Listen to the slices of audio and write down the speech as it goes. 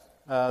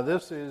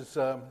This is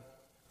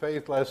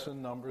faith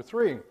lesson number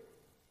 3.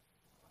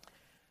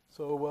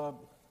 So,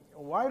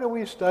 why do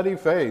we study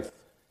faith?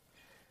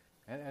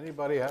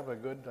 Anybody have a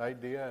good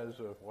idea as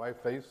to why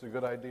faith is a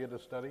good idea to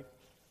study?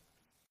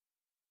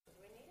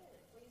 We need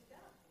it. Please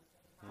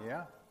God.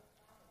 Yeah.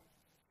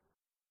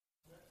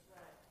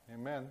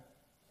 Amen.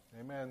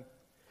 Amen.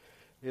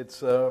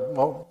 It's,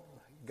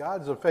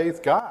 God's a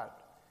faith God.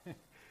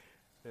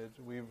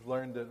 We've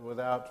learned that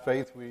without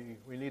faith, we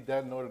need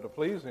that in order to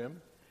please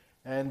Him.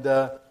 And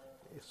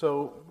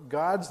so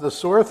God's the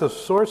source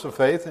of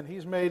faith, and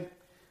He's made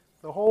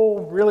the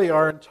whole, really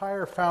our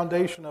entire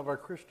foundation of our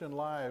Christian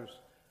lives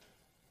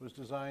was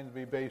designed to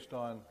be based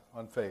on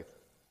faith.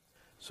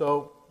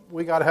 So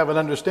we got to have an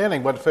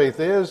understanding what faith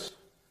is.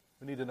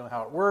 We need to know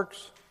how it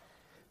works.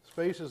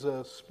 Faith is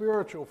a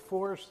spiritual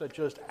force that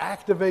just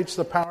activates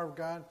the power of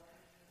God.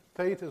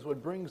 Faith is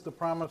what brings the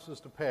promises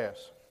to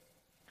pass.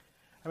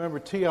 I remember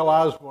T.L.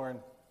 Osborne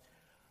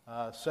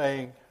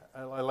saying,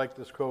 I like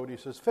this quote, he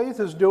says, faith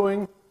is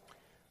doing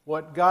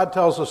what God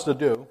tells us to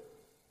do,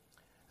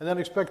 and then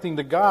expecting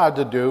the God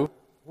to do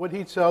what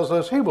He tells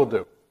us He will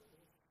do.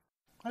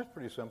 That's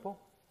pretty simple.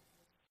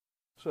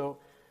 So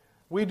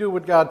we do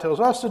what God tells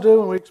us to do,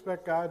 and we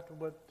expect God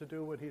to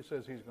do what He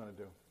says He's going to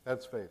do.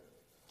 That's faith.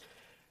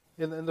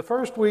 In the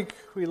first week,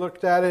 we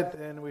looked at it,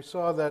 and we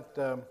saw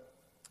that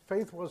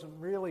faith wasn't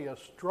really a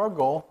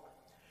struggle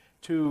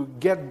to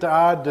get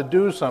God to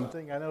do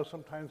something. I know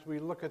sometimes we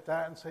look at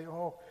that and say,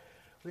 oh,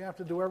 we have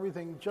to do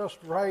everything just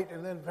right,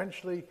 and then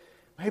eventually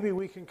maybe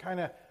we can kind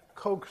of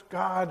coax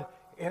God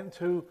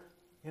into,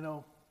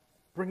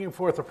 bringing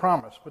forth a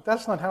promise. But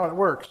that's not how it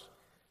works.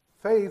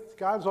 Faith,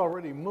 God's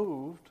already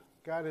moved.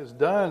 God has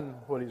done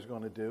what He's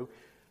going to do.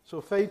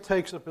 So faith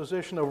takes a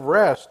position of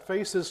rest.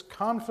 Faith is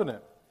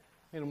confident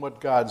in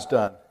what God's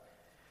done.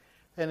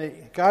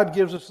 And God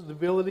gives us the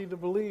ability to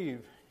believe.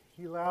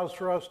 He allows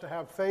for us to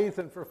have faith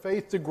and for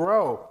faith to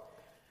grow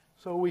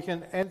so we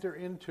can enter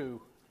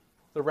into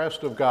the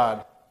rest of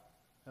God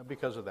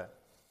because of that.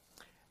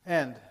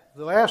 And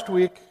the last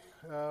week,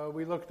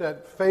 we looked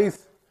at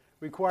faith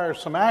requires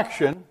some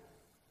action.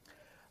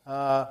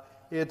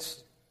 Faith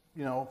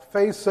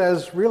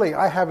says, really,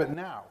 I have it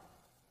now.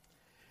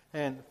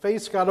 And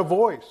faith's got a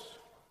voice.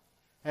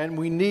 And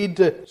we need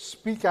to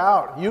speak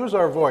out, use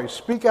our voice,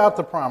 speak out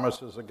the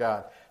promises of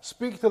God.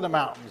 Speak to the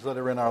mountains that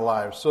are in our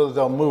lives so that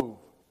they'll move.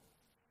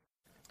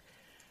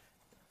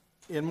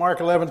 In Mark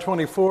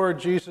 11:24,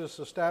 Jesus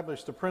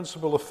established the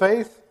principle of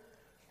faith,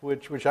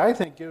 which I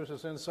think gives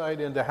us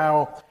insight into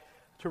how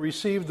to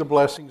receive the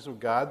blessings of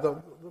God.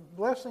 The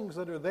blessings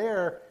that are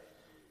there,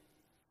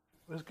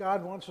 because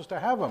God wants us to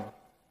have them.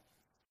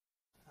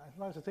 I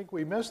like to think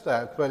we miss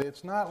that, but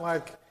it's not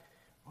like,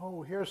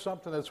 oh, here's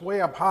something that's way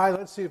up high.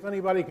 Let's see if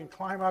anybody can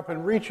climb up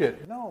and reach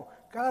it. No,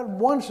 God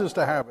wants us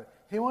to have it.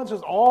 He wants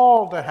us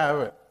all to have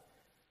it.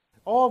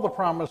 All the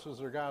promises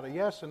are God, a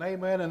yes and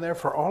amen, and they're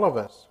for all of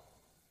us.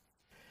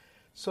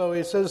 So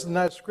it says in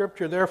that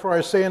scripture, therefore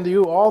I say unto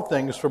you, all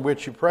things for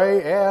which you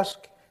pray,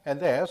 ask,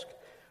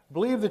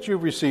 believe that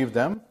you've received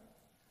them,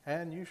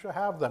 and you shall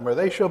have them, or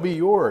they shall be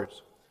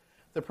yours.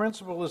 The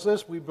principle is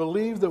this: we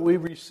believe that we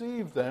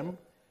received them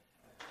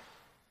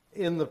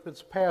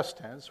it's past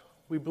tense.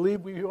 We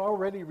believe we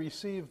already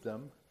received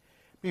them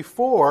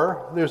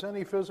before there's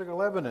any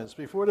physical evidence,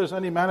 before there's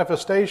any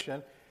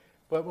manifestation.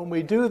 But when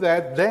we do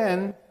that,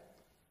 then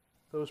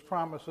those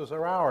promises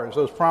are ours.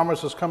 Those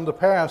promises come to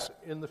pass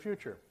in the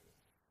future.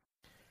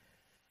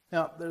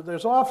 Now,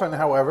 there's often,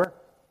 however,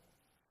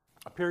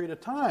 a period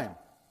of time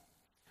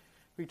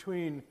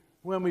between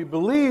when we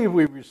believe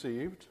we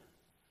received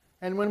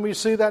and when we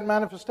see that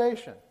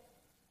manifestation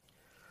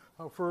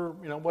for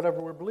whatever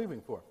we're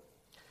believing for.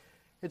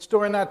 It's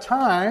during that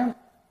time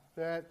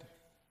that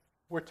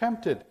we're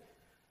tempted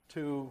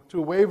to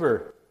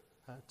waver,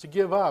 to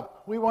give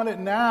up. We want it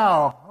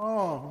now.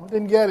 Oh, we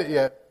didn't get it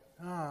yet.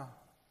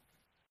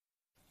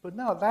 But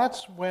no,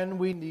 that's when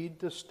we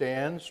need to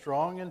stand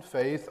strong in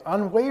faith,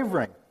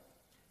 unwavering,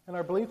 in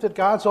our belief that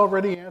God's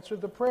already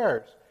answered the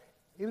prayers,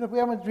 even if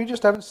we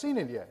just haven't seen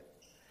it yet.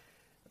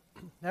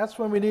 That's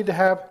when we need to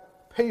have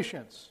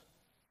patience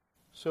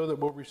so that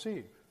we'll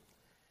receive.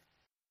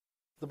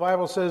 The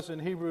Bible says in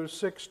Hebrews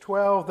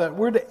 6:12 that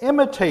we're to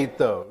imitate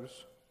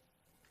those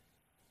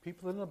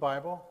people in the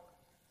Bible.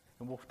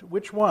 And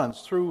which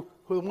ones? The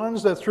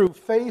ones that through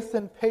faith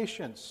and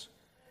patience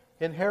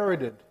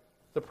inherited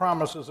the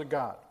promises of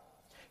God.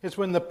 It's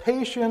when the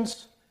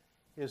patience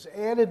is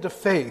added to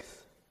faith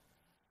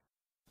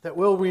that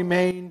we'll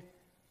remain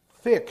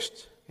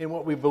fixed in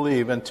what we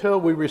believe until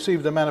we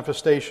receive the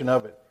manifestation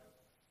of it.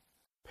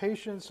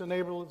 Patience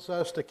enables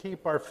us to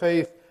keep our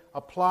faith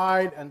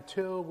applied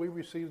until we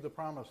receive the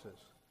promises.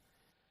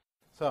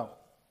 So,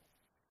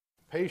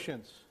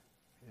 patience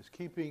is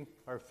keeping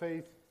our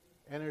faith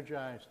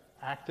energized,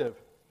 active,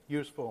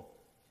 useful.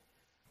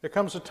 There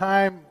comes a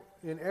time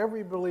in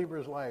every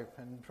believer's life,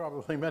 and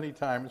probably many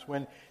times,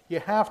 when you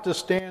have to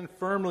stand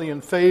firmly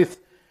in faith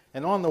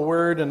and on the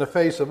Word in the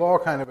face of all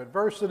kind of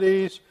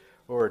adversities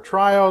or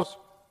trials.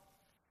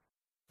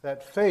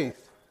 That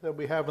faith that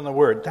we have in the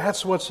Word.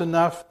 That's what's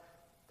enough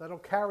that'll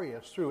carry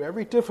us through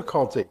every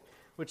difficulty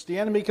which the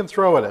enemy can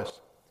throw at us.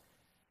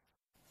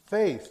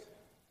 Faith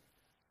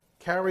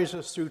carries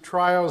us through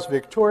trials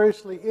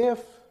victoriously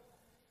if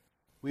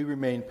we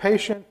remain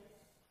patient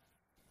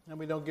and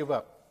we don't give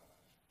up.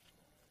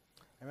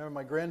 I remember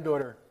my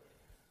granddaughter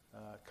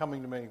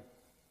coming to me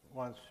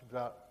once,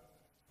 about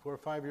 4 or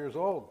 5 years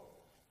old,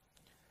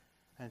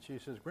 and she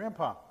says,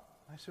 "Grandpa,"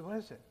 I said, "What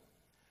is it?"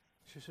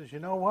 She says, "You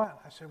know what?"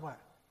 I said, "What?"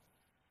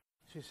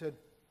 She said,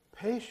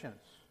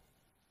 "Patience.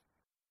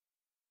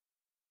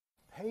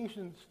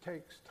 Patience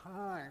takes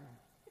time."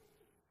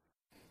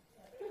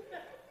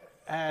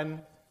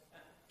 And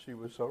she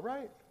was so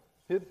right.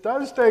 It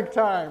does take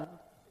time.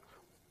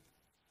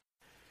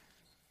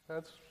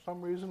 That's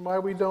some reason why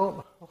we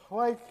don't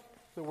like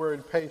the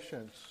word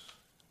patience.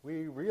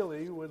 We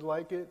really would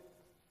like it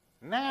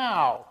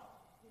now.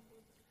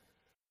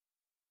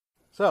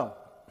 So,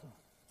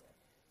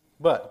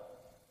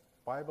 but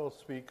Bible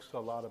speaks a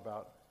lot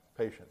about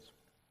patience.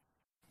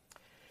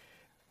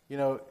 You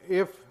know,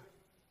 if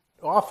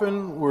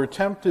often we're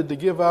tempted to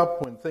give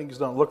up when things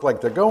don't look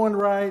like they're going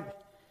right,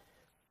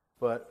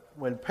 but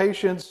when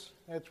patience,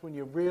 that's when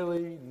you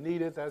really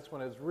need it, that's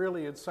when it's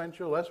really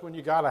essential, that's when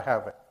you got to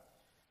have it.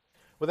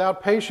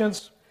 Without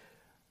patience,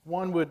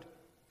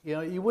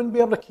 you wouldn't be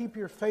able to keep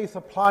your faith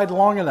applied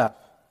long enough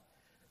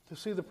to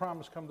see the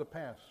promise come to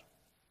pass.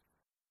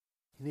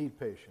 You need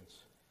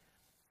patience.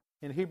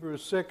 In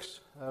Hebrews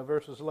 6,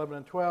 verses 11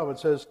 and 12, it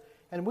says,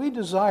 "And we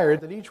desire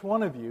that each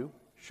one of you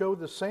show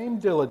the same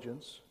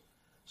diligence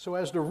so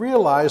as to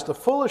realize the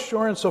full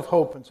assurance of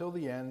hope until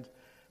the end,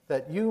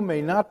 that you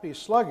may not be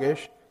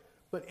sluggish,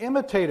 but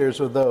imitators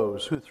of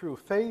those who through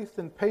faith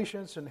and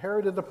patience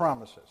inherited the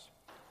promises."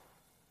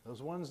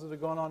 Those ones that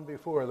have gone on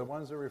before, the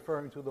ones that are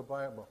referring to the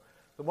Bible,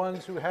 the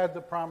ones who had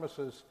the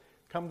promises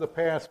come to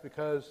pass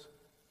because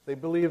they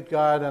believed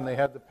God and they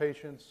had the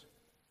patience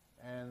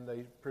and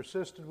they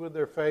persisted with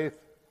their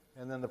faith,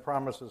 and then the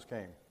promises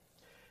came.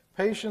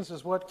 Patience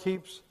is what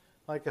keeps,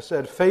 like I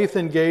said, faith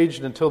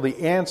engaged until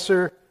the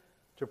answer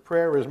to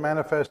prayer is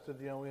manifested,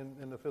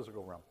 in the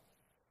physical realm.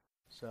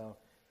 So,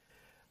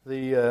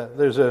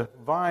 there's a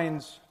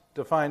Vines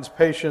defines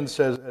patience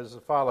as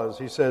follows.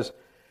 He says,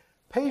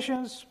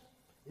 "Patience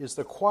is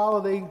the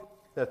quality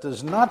that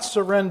does not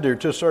surrender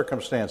to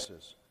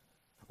circumstances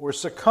or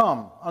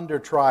succumb under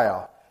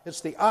trial.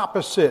 It's the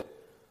opposite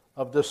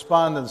of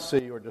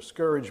despondency or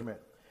discouragement,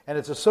 and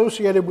it's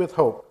associated with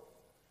hope.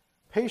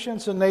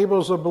 Patience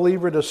enables a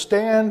believer to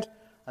stand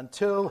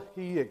until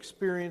he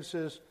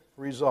experiences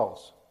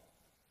results."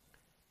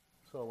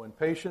 So when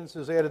patience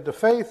is added to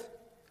faith,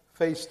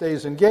 faith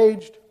stays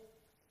engaged,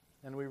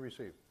 and we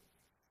receive.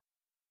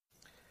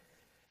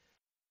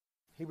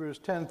 Hebrews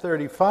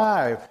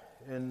 10:35,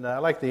 and I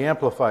like the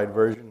Amplified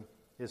version,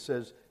 it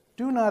says,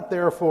 "Do not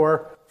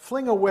therefore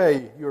fling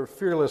away your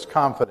fearless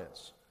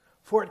confidence,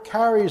 for it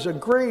carries a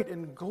great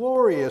and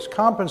glorious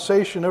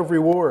compensation of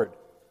reward."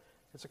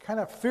 It's a kind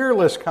of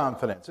fearless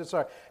confidence.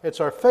 It's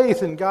our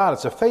faith in God.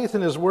 It's a faith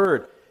in His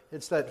Word.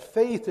 It's that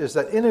faith is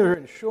that inner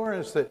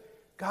assurance that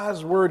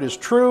God's Word is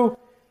true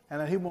and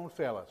that He won't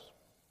fail us.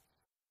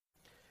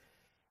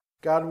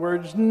 God's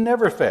Word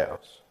never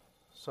fails.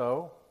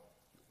 So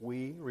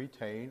we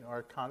retain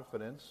our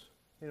confidence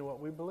in what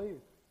we believe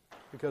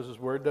because His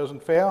Word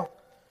doesn't fail.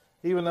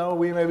 Even though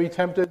we may be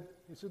tempted,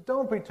 He said,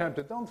 don't be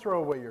tempted. Don't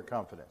throw away your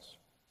confidence.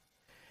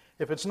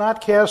 If it's not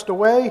cast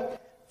away,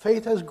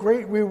 faith has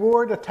great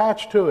reward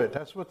attached to it.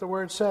 That's what the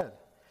Word said.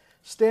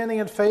 Standing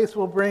in faith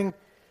will bring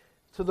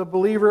to the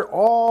believer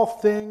all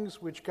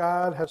things which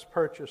God has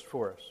purchased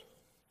for us.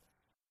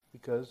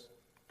 Because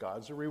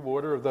God's a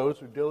rewarder of those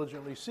who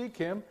diligently seek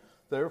Him.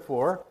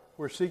 Therefore,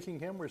 we're seeking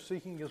Him. We're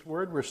seeking His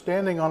Word. We're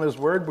standing on His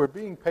Word. We're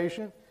being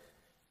patient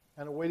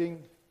and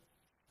awaiting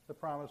the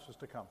promises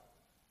to come.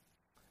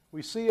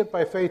 We see it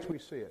by faith. We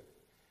see it.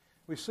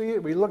 We see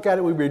it. We look at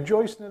it. We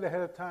rejoice in it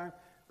ahead of time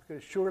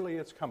because surely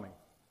it's coming.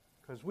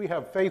 Because we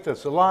have faith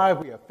that's alive.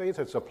 We have faith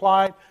that's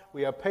applied.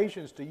 We have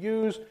patience to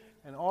use.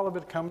 And all of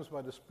it comes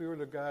by the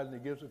Spirit of God, and He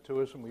gives it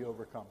to us, and we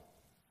overcome.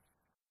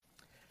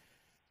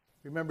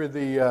 Remember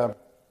the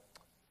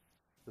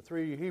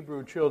 3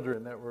 Hebrew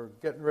children that were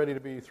getting ready to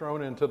be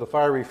thrown into the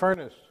fiery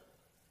furnace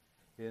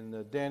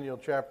in Daniel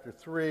chapter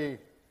 3.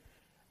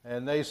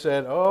 And they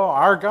said, "Oh,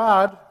 our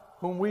God,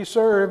 whom we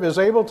serve, is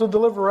able to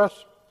deliver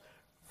us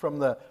from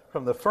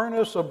the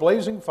furnace of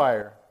blazing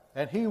fire,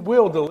 and He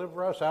will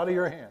deliver us out of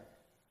your hand."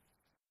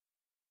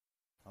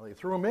 Well, they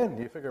threw them in.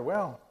 You figure,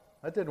 well,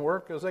 that didn't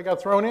work because they got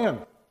thrown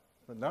in.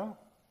 But no.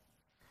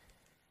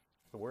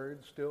 The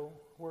Word still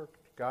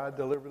worked. God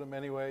delivered them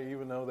anyway,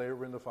 even though they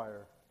were in the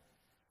fire.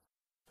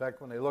 In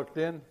fact, when they looked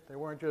in, there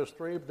weren't just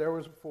 3, but there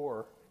was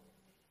 4.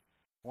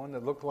 One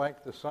that looked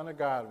like the Son of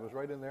God was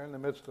right in there in the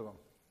midst of them,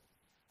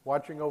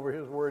 watching over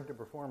His Word to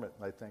perform it,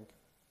 I think.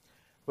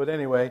 But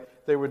anyway,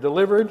 they were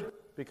delivered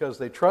because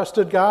they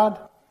trusted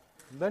God.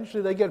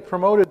 Eventually, they get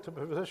promoted to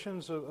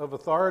positions of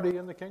authority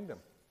in the kingdom.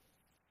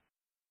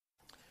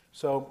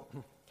 So,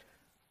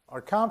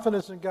 our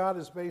confidence in God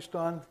is based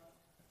on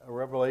a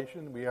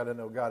revelation. We got to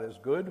know God is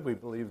good. We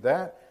believe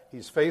that.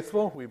 He's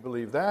faithful. We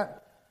believe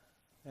that.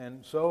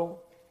 And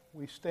so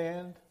we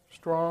stand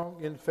strong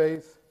in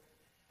faith.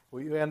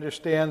 We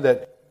understand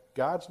that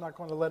God's not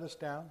going to let us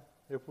down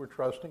if we're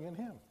trusting in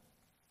Him.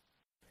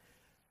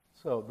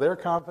 So their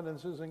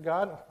confidence is in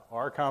God.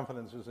 Our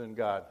confidence is in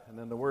God and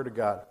in the Word of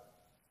God.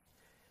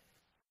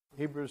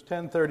 Hebrews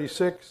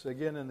 10:36,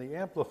 again in the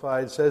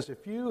Amplified, says,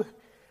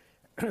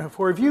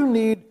 For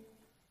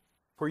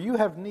you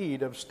have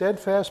need of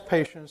steadfast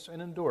patience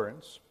and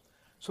endurance,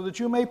 so that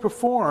you may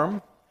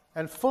perform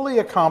and fully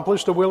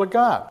accomplish the will of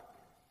God,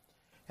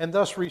 and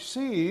thus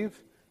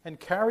receive and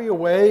carry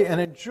away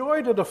and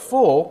enjoy to the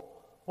full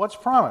what's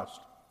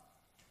promised.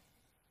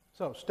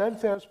 So,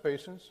 steadfast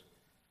patience,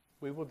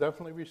 we will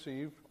definitely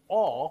receive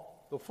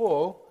all, the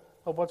full,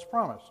 of what's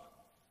promised.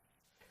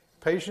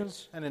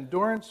 Patience and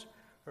endurance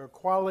are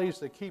qualities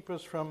that keep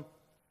us from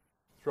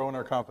throwing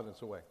our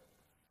confidence away.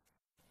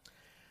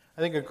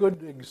 I think a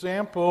good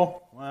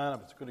example, well,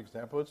 if it's a good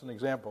example, it's an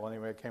example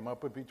anyway I came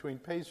up with between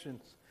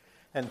patience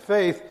and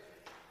faith.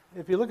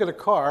 If you look at a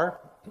car,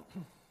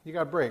 you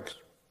got brakes.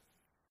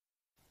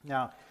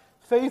 Now,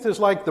 faith is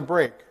like the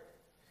brake.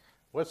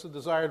 What's the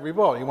desired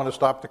result? You want to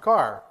stop the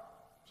car,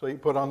 so you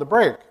put on the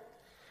brake.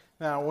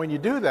 Now, when you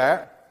do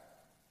that,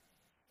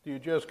 do you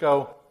just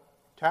go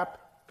tap?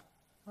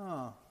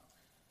 Oh,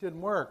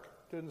 didn't work,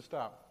 didn't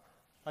stop.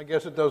 I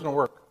guess it doesn't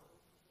work.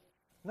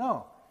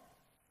 No.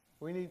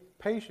 We need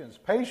patience.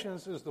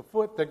 Patience is the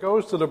foot that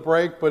goes to the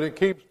brake, but it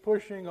keeps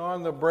pushing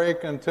on the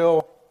brake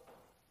until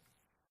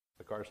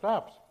the car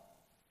stops.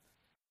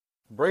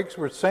 The brakes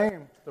were the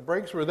same. The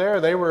brakes were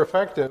there. They were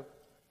effective.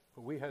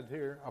 But we had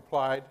here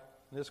applied,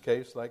 in this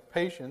case, like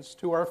patience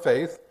to our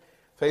faith.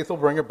 Faith will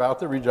bring about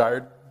the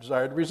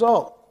desired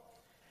result.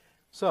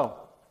 So,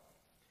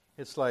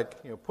 it's like,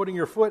 putting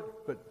your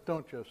foot, but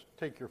don't just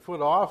take your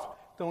foot off.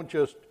 Don't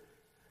just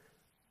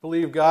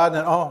believe God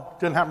and,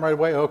 didn't happen right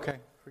away. Okay,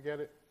 forget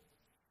it.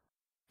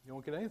 You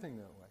won't get anything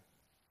that way.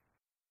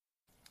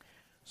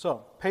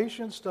 So,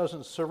 patience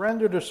doesn't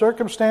surrender to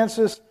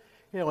circumstances.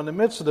 In the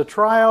midst of the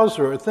trials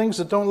or things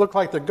that don't look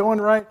like they're going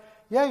right,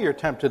 yeah, you're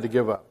tempted to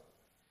give up.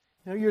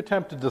 You're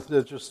tempted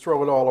to just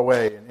throw it all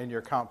away in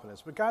your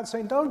confidence. But God's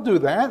saying, don't do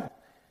that.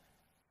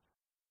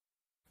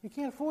 You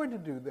can't afford to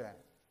do that.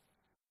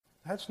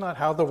 That's not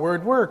how the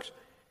Word works.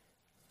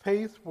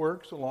 Faith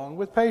works along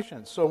with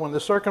patience. So when the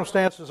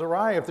circumstances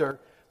arrive that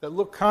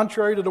look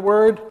contrary to the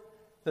Word,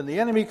 then the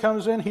enemy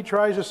comes in, he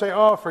tries to say,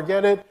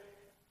 forget it.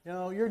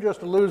 You're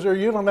just a loser.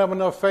 You don't have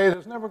enough faith.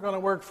 It's never going to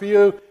work for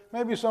you.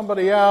 Maybe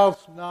somebody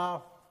else.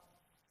 No.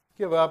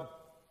 Give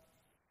up.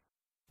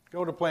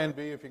 Go to plan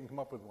B if you can come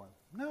up with one.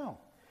 No.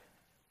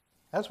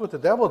 That's what the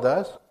devil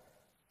does.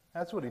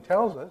 That's what he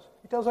tells us.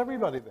 He tells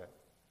everybody that.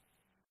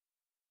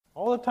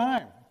 All the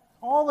time.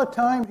 All the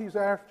time he's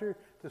after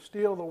to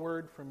steal the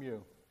Word from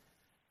you.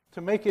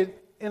 To make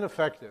it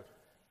ineffective.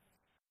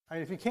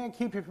 If he can't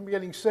keep you from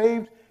getting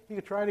saved, he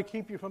can try to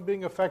keep you from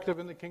being effective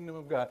in the kingdom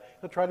of God.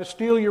 He'll try to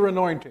steal your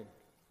anointing.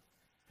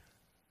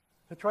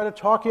 He'll try to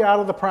talk you out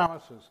of the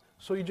promises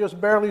so you just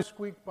barely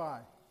squeak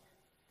by.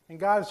 And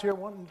God's here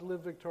wanting to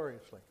live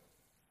victoriously.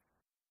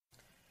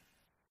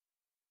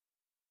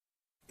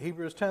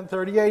 Hebrews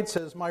 10:38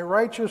 says, My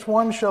righteous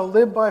one shall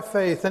live by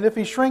faith, and if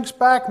he shrinks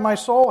back, my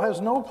soul has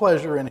no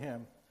pleasure in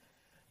him.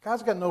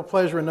 God's got no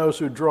pleasure in those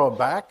who draw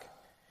back,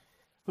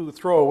 who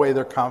throw away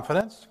their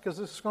confidence, because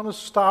this is going to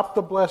stop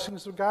the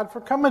blessings of God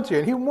from coming to you.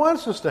 And He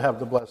wants us to have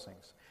the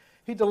blessings.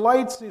 He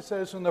delights, He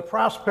says, in the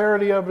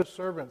prosperity of His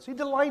servants. He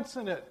delights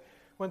in it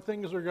when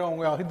things are going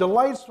well. He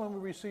delights when we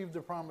receive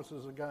the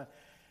promises of God.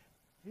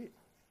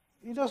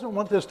 He doesn't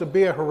want this to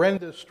be a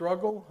horrendous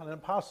struggle, an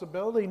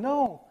impossibility.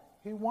 No,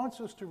 He wants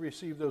us to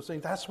receive those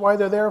things. That's why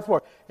they're there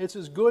for. It's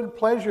His good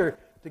pleasure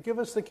to give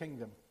us the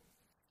kingdom.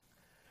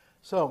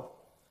 So,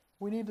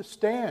 we need to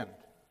stand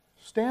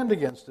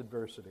against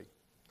adversity.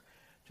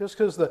 Just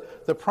because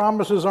the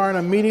promises aren't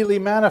immediately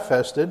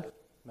manifested,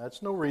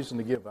 that's no reason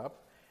to give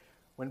up.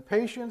 When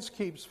patience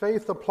keeps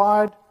faith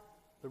applied,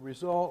 the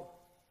result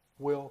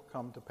will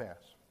come to pass.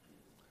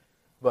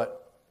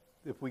 But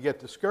if we get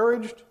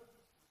discouraged,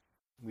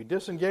 we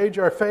disengage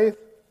our faith,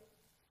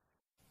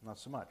 not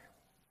so much.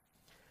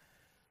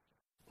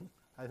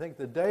 I think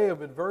the day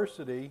of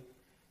adversity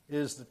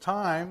is the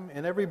time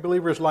in every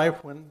believer's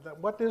life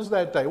what is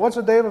that day? What's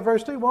a day of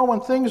adversity? Well,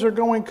 when things are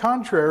going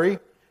contrary,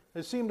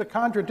 they seem to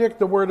contradict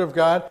the Word of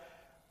God.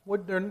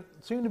 They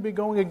seem to be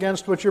going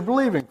against what you're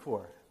believing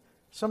for.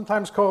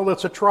 Sometimes called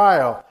it's a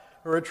trial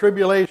or a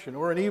tribulation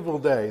or an evil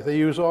day. They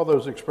use all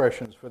those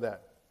expressions for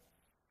that.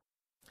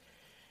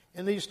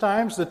 In these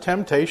times, the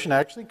temptation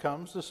actually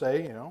comes to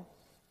say,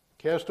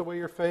 cast away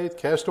your faith,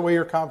 cast away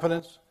your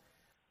confidence.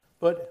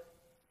 But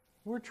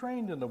we're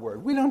trained in the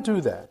Word. We don't do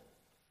that.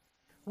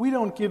 We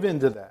don't give in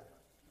to that.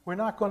 We're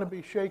not going to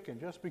be shaken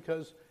just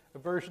because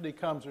adversity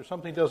comes or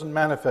something doesn't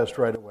manifest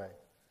right away.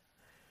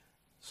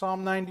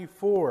 Psalm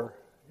 94,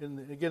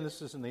 again,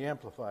 this is in the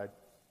Amplified.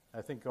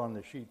 I think on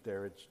the sheet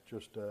there, it's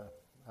just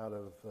out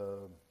of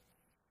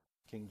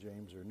King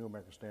James or New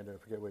American Standard, I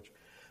forget which.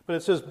 But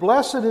it says,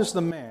 blessed is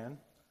the man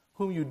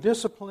whom you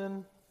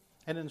discipline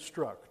and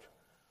instruct,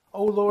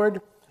 O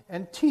Lord,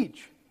 and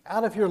teach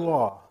out of your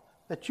law,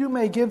 that you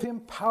may give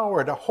him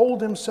power to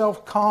hold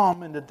himself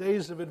calm in the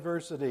days of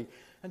adversity,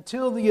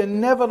 until the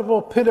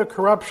inevitable pit of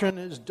corruption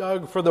is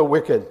dug for the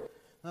wicked.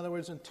 In other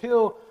words,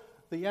 until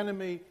the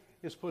enemy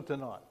is put to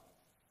naught,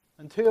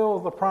 until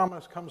the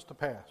promise comes to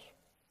pass.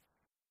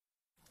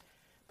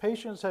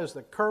 Patience has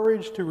the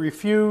courage to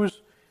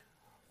refuse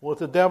what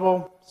the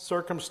devil,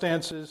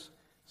 circumstances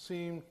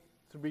seem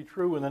to be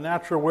true in the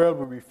natural world.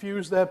 We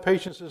refuse that.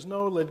 Patience says,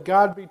 no, let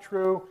God be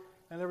true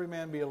and every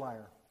man be a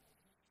liar.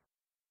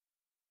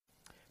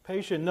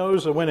 Patience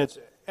knows that when it's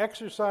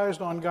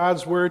exercised on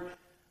God's word,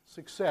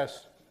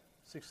 success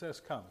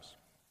comes.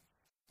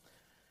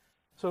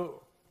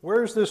 So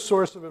where's this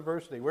source of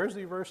adversity? Where's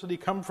the adversity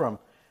come from?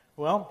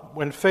 Well,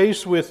 when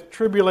faced with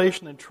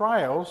tribulation and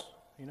trials,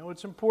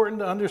 it's important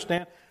to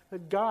understand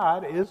that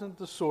God isn't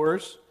the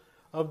source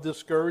of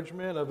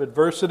discouragement, of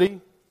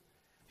adversity.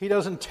 He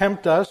doesn't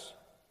tempt us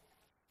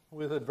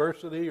with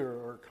adversity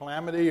or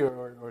calamity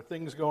or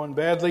things going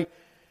badly.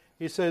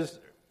 It says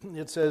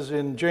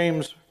in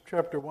James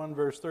chapter 1,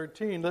 verse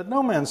 13, let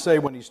no man say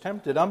when he's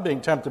tempted, I'm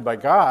being tempted by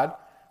God,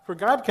 for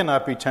God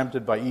cannot be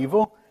tempted by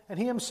evil, and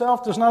he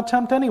himself does not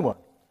tempt anyone.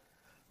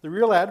 The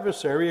real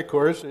adversary, of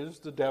course, is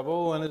the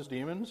devil and his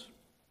demons.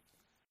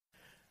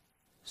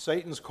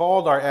 Satan's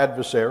called our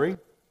adversary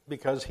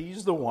because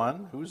he's the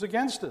one who's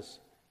against us.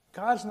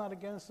 God's not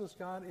against us,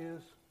 God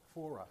is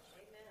for us.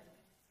 Amen.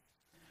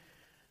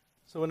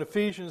 So in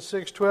Ephesians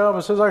 6:12,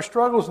 it says, our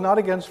struggle is not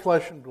against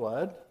flesh and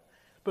blood,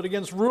 but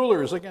against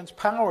rulers, against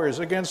powers,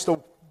 against the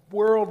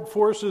world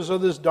forces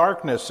of this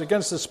darkness,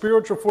 against the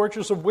spiritual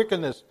fortress of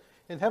wickedness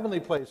in heavenly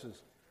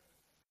places.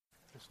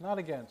 It's not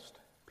against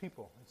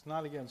people. It's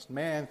not against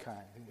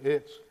mankind.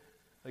 It's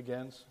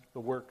against the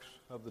works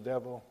of the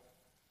devil,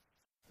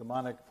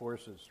 demonic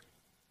forces.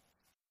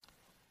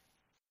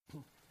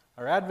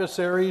 Our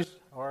adversaries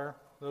are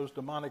those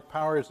demonic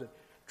powers that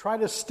try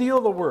to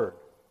steal the word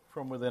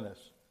from within us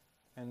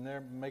and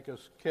make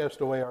us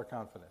cast away our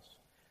confidence.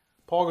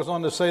 Paul goes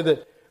on to say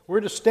that we're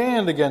to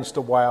stand against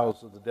the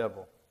wiles of the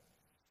devil,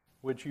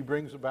 which he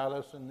brings about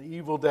us in the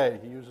evil day.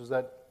 He uses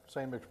that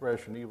same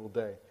expression, evil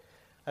day.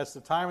 That's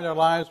the time in our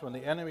lives when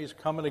the enemy's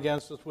coming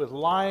against us with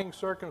lying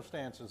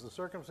circumstances. The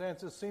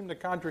circumstances seem to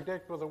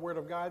contradict what the Word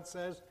of God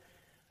says.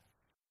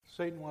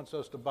 Satan wants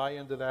us to buy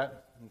into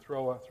that and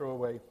throw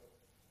away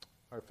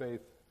our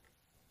faith,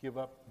 give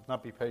up,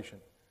 not be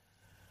patient.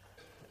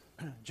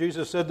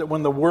 Jesus said that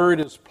when the Word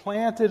is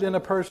planted in a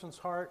person's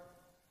heart,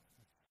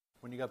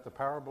 when you got the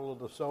parable of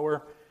the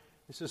sower,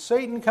 he says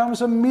Satan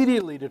comes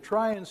immediately to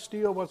try and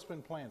steal what's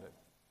been planted.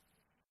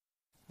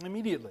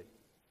 Immediately.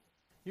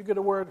 You get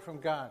a word from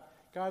God.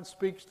 God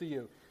speaks to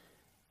you.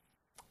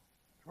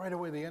 Right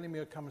away the enemy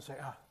will come and say,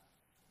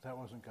 that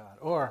wasn't God.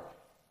 Or,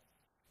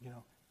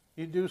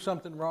 you do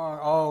something wrong.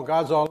 Oh,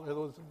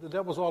 the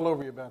devil's all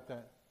over you about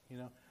that.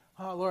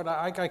 Oh, Lord,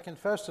 I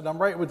confessed it. I'm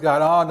right with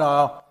God. Oh,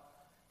 no.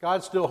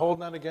 God's still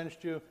holding that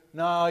against you.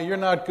 No, you're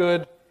not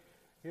good.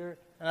 And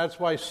that's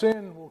why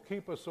sin will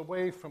keep us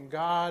away from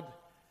God,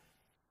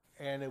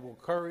 and it will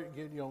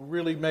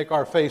really make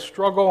our faith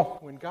struggle.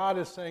 When God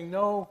is saying,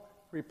 no,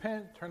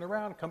 repent, turn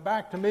around, come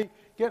back to me,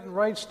 get in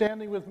right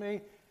standing with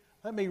me,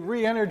 let me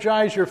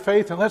re-energize your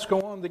faith, and let's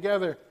go on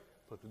together.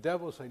 But the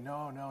devil will say,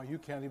 no, you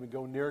can't even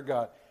go near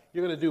God.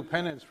 You're going to do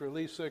penance for at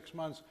least 6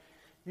 months.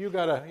 You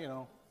got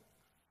to,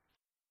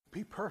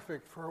 be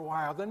perfect for a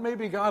while. Then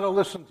maybe God will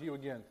listen to you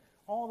again.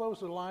 All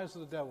those are lies of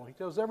the devil. He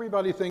tells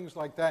everybody things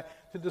like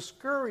that to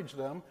discourage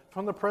them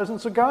from the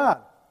presence of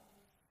God.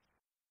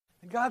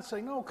 And God's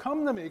saying, no,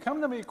 come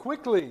to me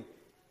quickly.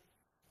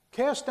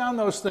 Cast down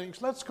those things.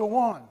 Let's go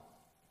on.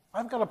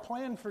 I've got a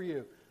plan for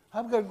you.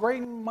 I've got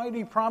great and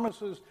mighty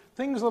promises,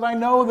 things that I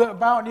know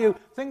about you,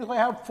 things I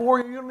have for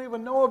you don't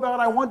even know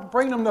about. I want to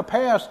bring them to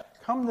pass.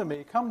 Come to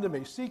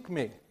me, seek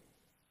me.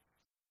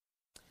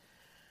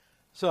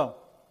 So,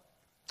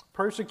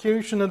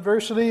 persecution,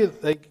 adversity,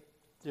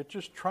 they're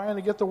just trying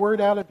to get the word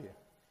out of you.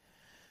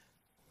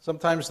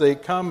 Sometimes they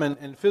come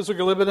in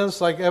physical evidence,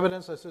 like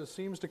evidence that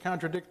seems to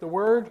contradict the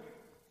word,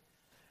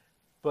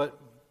 but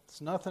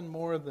it's nothing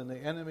more than the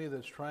enemy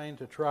that's trying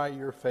to try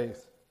your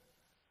faith.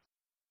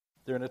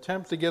 They're an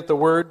attempt to get the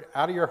word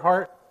out of your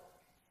heart,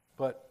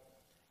 but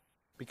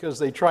because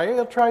the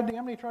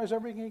enemy tries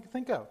everything he can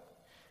think of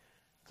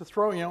to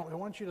throw. He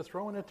wants you to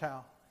throw in a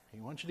towel. He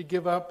wants you to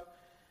give up,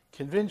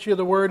 convince you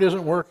the word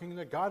isn't working,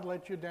 that God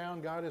let you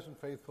down, God isn't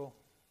faithful.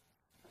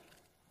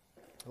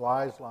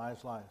 Lies,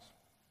 lies, lies.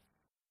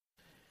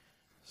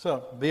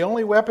 So, the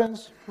only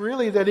weapons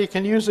really that he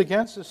can use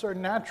against us are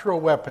natural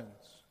weapons.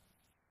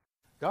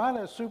 God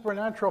has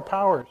supernatural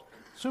powers,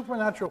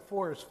 supernatural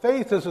force.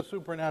 Faith is a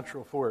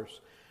supernatural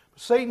force.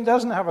 Satan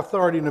doesn't have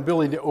authority and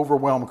ability to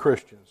overwhelm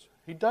Christians.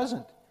 He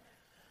doesn't.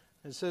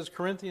 It says,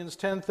 Corinthians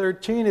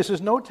 10:13, it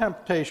says, no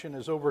temptation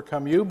has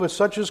overcome you, but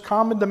such is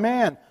common to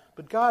man.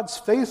 But God's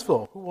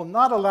faithful, who will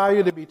not allow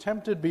you to be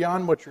tempted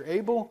beyond what you're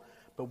able,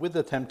 but with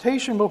the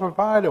temptation will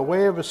provide a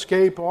way of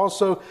escape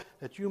also,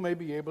 that you may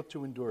be able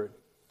to endure it.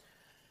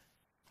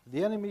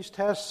 The enemy's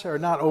tests are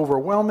not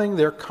overwhelming,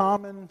 they're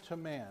common to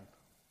man.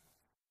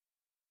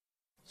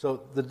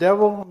 So the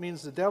devil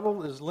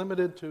is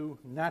limited to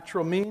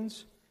natural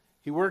means.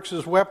 He works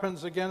his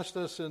weapons against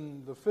us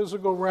in the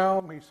physical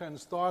realm. He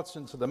sends thoughts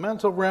into the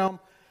mental realm.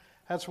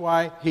 That's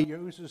why he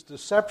uses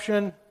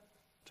deception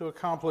to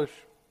accomplish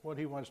what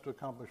he wants to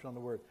accomplish on the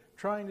Word,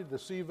 trying to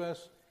deceive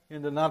us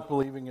into not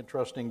believing and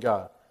trusting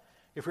God.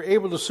 If we're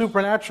able to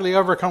supernaturally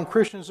overcome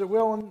Christians at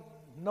will, and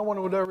no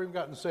one would ever have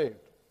gotten saved.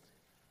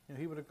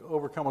 He would have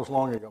overcome us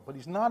long ago. But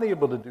he's not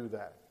able to do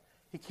that.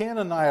 He can't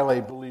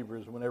annihilate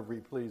believers whenever he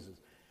pleases.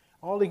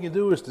 All he can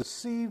do is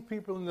deceive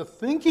people into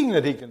thinking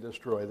that he can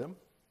destroy them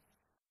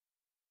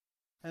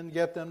and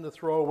get them to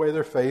throw away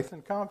their faith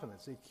and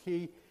confidence.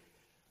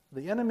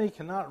 The enemy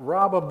cannot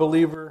rob a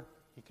believer.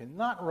 He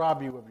cannot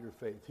rob you of your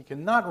faith. He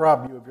cannot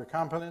rob you of your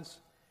confidence.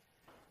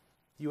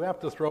 You have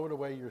to throw it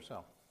away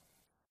yourself.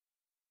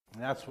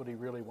 And that's what he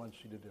really wants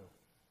you to do.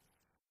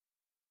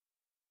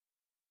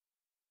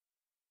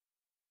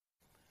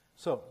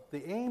 So,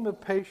 the aim of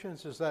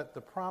patience is that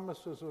the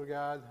promises of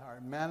God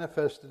are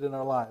manifested in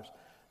our lives.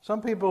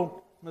 Some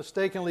people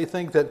mistakenly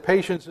think that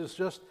patience is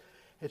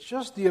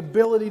just the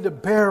ability to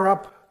bear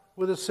up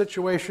with a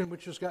situation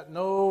which has got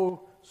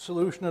no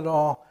solution at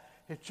all.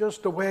 It's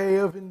just a way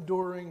of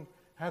enduring.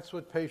 That's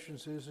what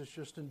patience is. It's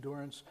just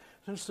endurance.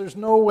 Since there's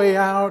no way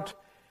out,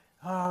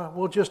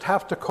 we'll just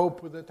have to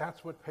cope with it.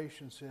 That's what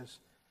patience is.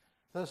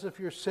 Thus, if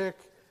you're sick,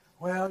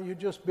 well, you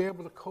just be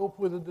able to cope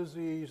with a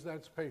disease.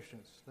 That's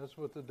patience. That's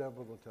what the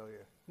devil will tell you.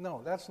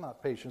 No, that's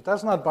not patience.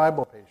 That's not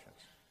Bible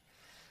patience.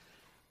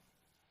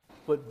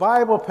 But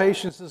Bible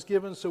patience is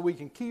given so we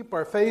can keep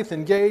our faith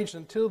engaged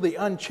until the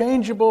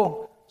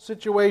unchangeable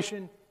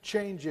situation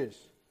changes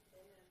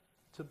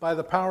by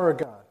the power of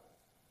God.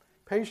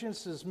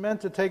 Patience is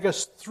meant to take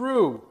us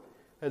through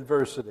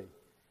adversity,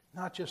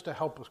 not just to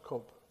help us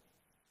cope.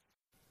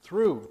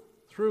 Through,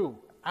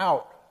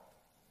 out.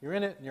 You're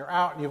in it and you're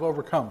out and you've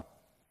overcome.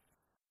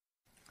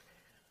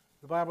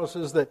 The Bible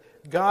says that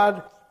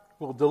God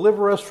will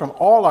deliver us from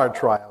all our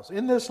trials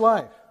in this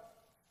life.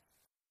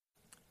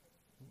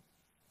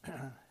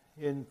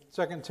 In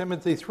 2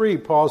 Timothy 3,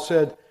 Paul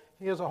said,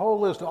 he has a whole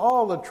list of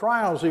all the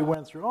trials he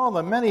went through, all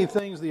the many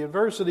things, the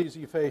adversities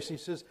he faced. He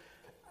says,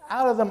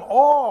 out of them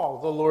all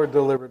the Lord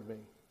delivered me.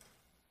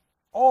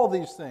 All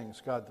these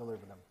things God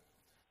delivered him.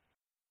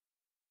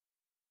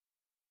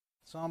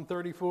 Psalm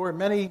 34,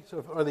 many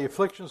are the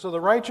afflictions of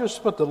the righteous,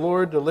 but the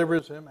Lord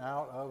delivers him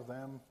out of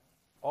them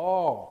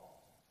all.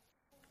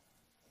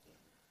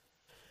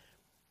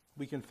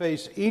 We can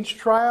face each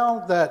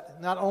trial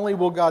that not only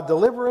will God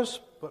deliver us,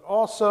 but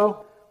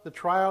also the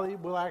trial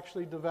will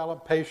actually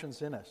develop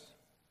patience in us.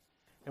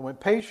 And when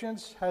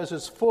patience has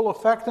its full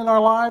effect in our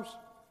lives,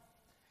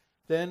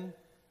 then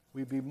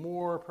we be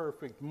more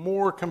perfect,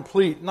 more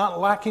complete, not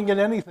lacking in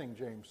anything,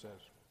 James says.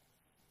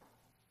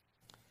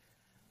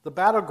 The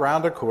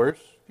battleground, of course,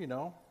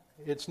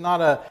 it's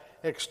not an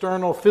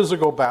external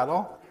physical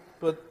battle,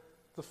 but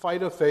the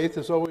fight of faith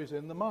is always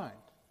in the mind.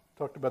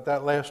 Talked about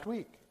that last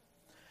week.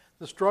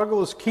 The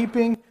struggle is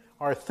keeping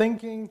our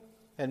thinking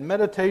and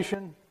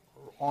meditation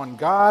on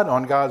God,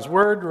 on God's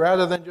Word,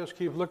 rather than just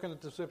keep looking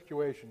at the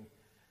situation.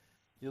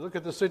 You look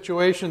at the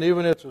situation,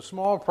 even if it's a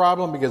small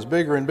problem, it gets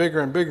bigger and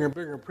bigger and bigger and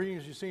bigger. Pretty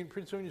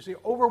soon you see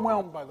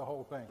overwhelmed by the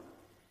whole thing.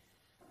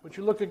 But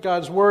you look at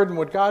God's Word and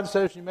what God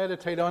says, you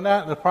meditate on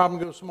that, and the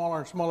problem goes smaller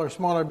and smaller and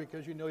smaller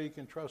because you know you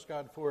can trust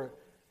God for it.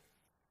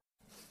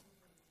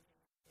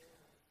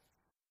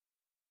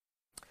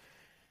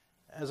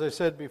 As I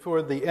said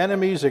before, the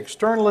enemy's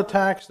external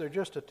attacks, they're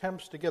just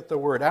attempts to get the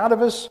Word out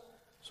of us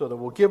so that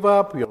we'll give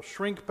up, we'll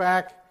shrink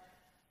back.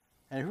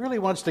 And he really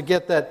wants to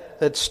get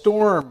that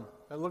storm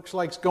that looks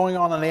like it's going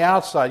on the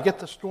outside, get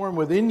the storm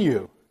within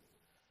you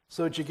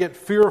so that you get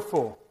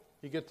fearful,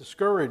 you get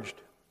discouraged.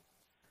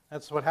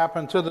 That's what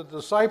happened to the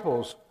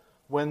disciples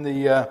when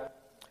they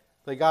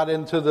got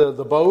into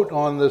the boat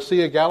on the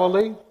Sea of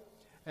Galilee,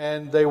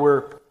 and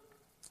the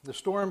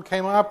storm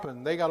came up,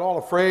 and they got all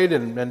afraid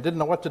and didn't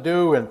know what to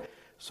do. And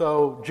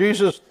so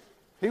Jesus,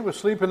 he was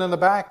sleeping in the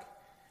back.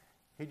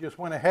 He just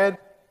went ahead,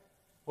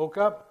 woke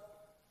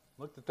up,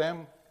 looked at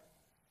them,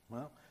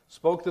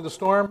 spoke to the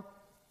storm.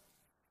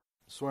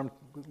 The storm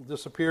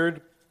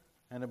disappeared,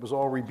 and it was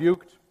all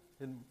rebuked.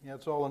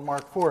 It's all in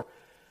Mark 4.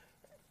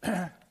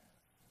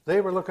 They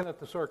were looking at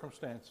the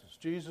circumstances.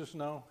 Jesus,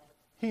 no.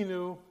 He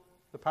knew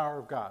the power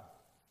of God.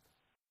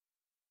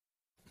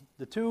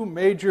 The two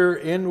major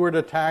inward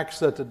attacks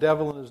that the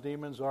devil and his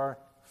demons are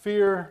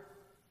fear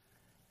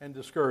and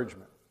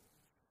discouragement.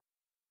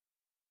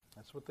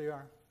 That's what they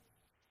are.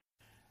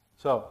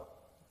 So,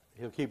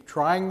 he'll keep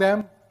trying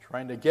them,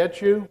 trying to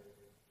get you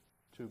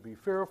to be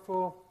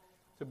fearful,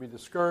 to be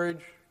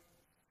discouraged,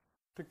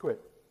 to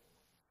quit.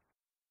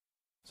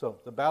 So,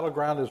 the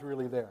battleground is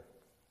really there.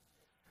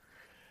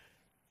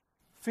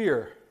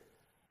 Fear.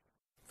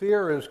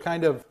 Fear is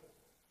kind of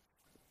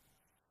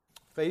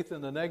faith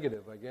in the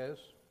negative, I guess.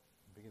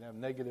 You can have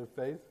negative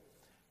faith.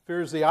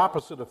 Fear is the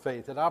opposite of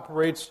faith. It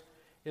operates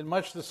in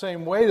much the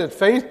same way that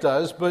faith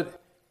does,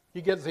 but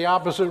you get the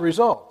opposite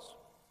results.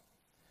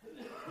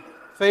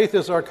 Faith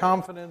is our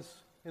confidence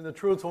in the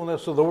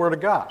truthfulness of the Word of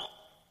God.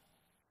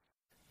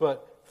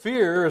 But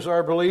fear is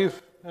our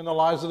belief in the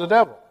lies of the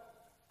devil.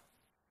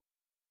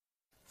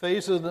 Faith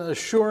is an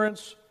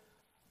assurance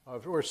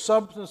of, or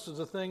substance of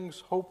the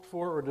things hoped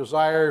for or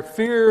desired.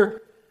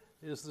 Fear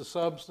is the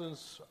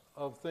substance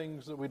of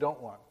things that we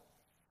don't want.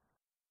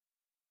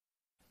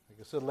 Like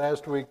I said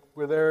last week,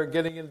 we're there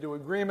getting into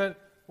agreement.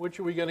 Which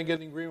are we going to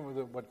get in agreement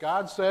with? What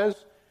God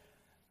says?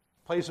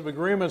 Place of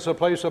agreement is a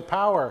place of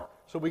power.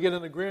 So we get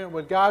in agreement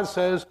with what God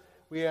says.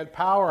 We add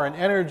power and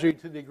energy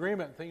to the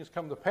agreement. Things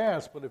come to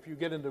pass. But if you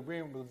get into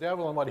agreement with the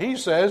devil and what he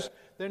says,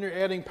 then you're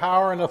adding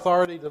power and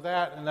authority to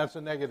that, and that's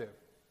a negative.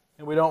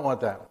 And we don't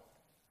want that.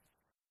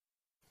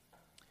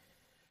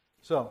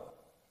 So,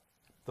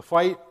 the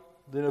fight,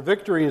 the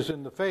victory is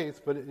in the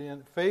faith, but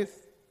in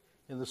faith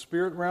in the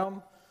spirit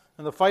realm.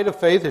 And the fight of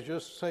faith is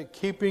just say,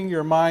 keeping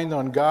your mind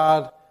on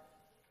God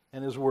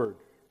and His Word.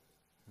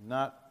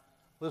 Not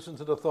listen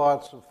to the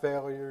thoughts of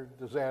failure,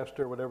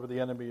 disaster, whatever the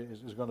enemy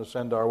is going to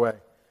send our way.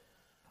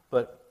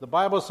 But the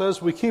Bible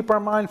says we keep our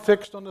mind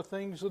fixed on the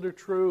things that are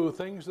true,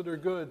 things that are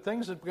good,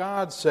 things that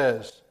God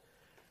says.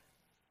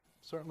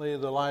 Certainly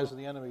the lies of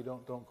the enemy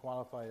don't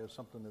qualify as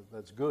something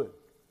that's good.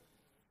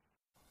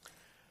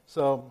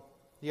 So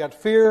you got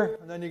fear,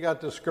 and then you got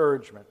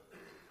discouragement.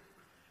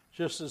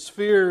 Just as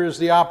fear is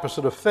the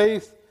opposite of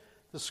faith,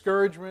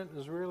 discouragement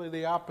is really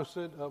the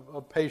opposite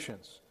of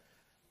patience.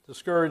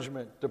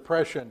 Discouragement,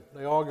 depression,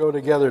 they all go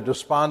together.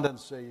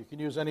 Despondency, you can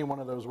use any one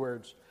of those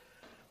words.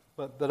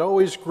 But that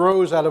always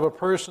grows out of a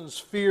person's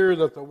fear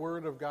that the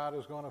Word of God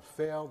is going to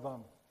fail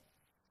them.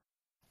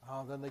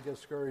 Oh, then they get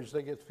discouraged,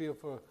 they get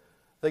fearful,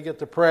 they get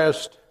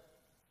depressed.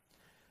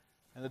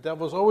 And the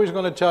devil's always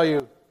going to tell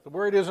you, the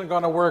Word isn't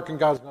going to work and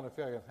God's going to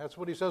fail you. That's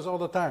what he says all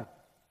the time.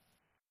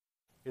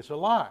 It's a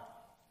lie.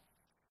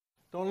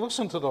 Don't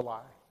listen to the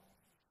lie.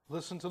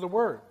 Listen to the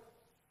Word.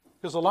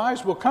 Because the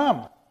lies will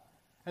come.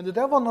 And the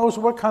devil knows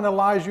what kind of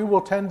lies you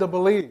will tend to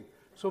believe.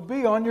 So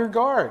be on your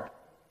guard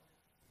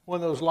when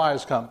those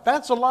lies come.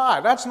 That doesn't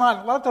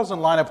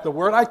line up with the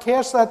Word. I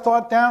cast that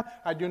thought down.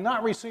 I do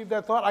not receive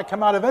that thought. I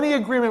come out of any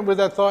agreement with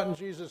that thought in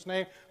Jesus'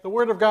 name. The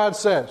Word of God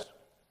says.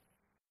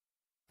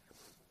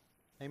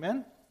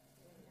 Amen?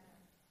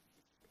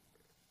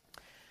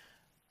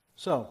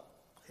 So,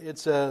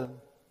 it's a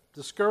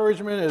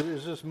discouragement.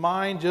 It's just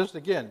mind, just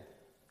again,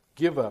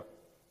 give up.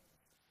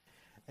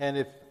 And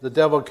if the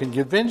devil can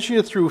convince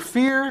you through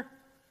fear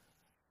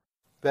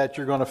that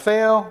you're going to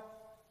fail,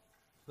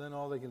 then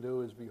all they can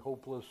do is be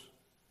hopeless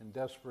and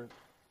desperate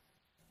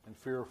and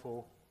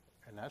fearful.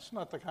 And that's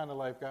not the kind of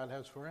life God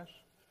has for us.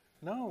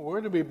 No, we're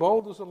to be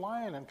bold as a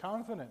lion and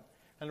confident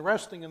and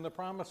resting in the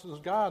promises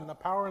of God and the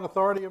power and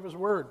authority of His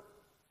Word.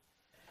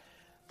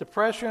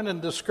 Depression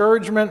and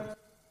discouragement,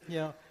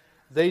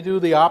 they do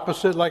the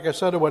opposite, like I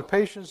said, of what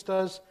patience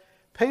does.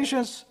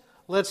 Patience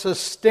lets us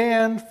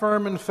stand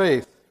firm in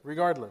faith,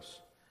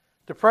 regardless.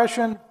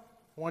 Depression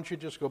wants you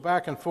to just go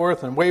back and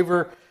forth and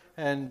waver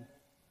and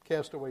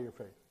cast away your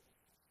faith.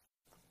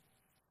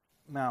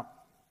 Now,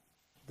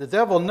 the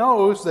devil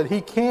knows that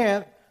he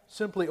can't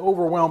simply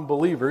overwhelm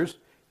believers.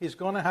 If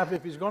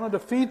he's going to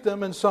defeat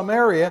them in some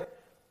area,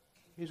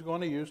 he's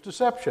going to use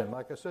deception,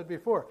 like I said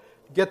before,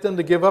 get them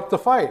to give up the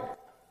fight.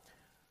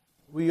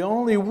 We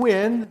only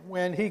win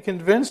when he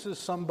convinces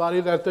somebody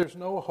that there's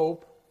no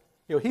hope.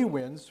 He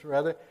wins,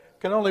 rather.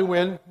 Can only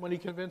win when he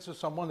convinces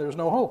someone there's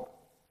no hope.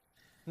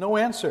 No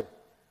answer.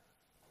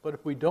 But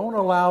if we don't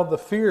allow the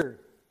fear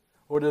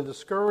or the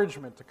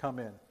discouragement to come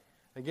in,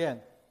 again,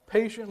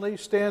 patiently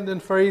stand in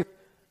faith,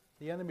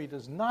 the enemy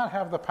does not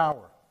have the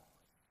power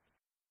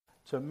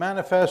to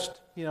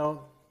manifest, the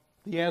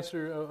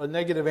answer, a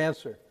negative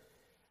answer.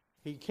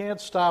 He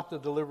can't stop the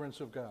deliverance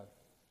of God.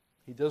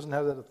 He doesn't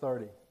have that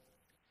authority.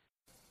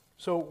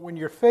 So when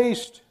you're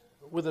faced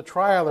with a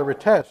trial or a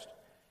test,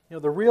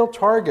 the real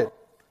target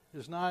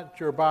is not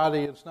your body,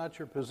 it's not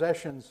your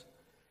possessions.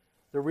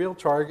 The real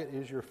target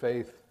is your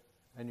faith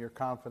and your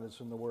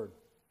confidence in the Word.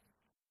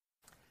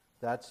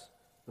 That's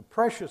the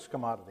precious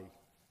commodity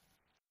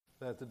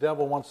that the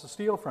devil wants to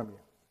steal from you.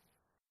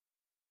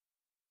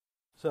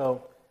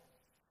 So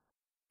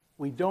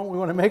we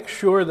want to make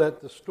sure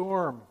that the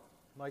storm,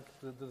 like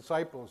the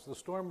disciples, the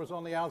storm was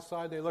on the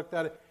outside, they looked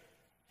at it.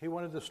 He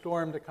wanted the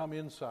storm to come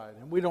inside.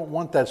 And we don't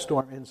want that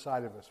storm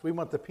inside of us. We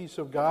want the peace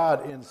of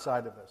God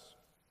inside of us.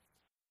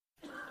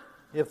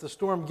 If the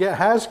storm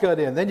has got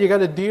in, then you got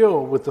to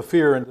deal with the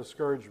fear and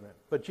discouragement.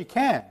 But you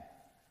can.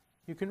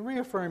 You can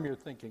reaffirm your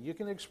thinking. You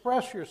can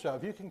express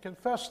yourself. You can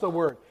confess the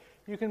Word.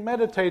 You can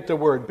meditate the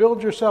Word.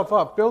 Build yourself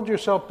up. Build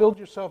yourself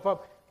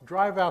up.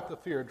 Drive out the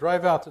fear.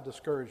 Drive out the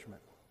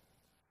discouragement.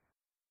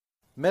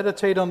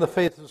 Meditate on the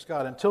faith of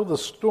God until the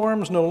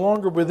storm's no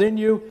longer within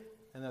you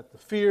and that the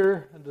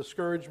fear and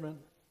discouragement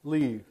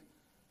leave.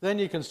 Then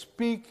you can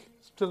speak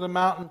to the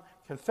mountain,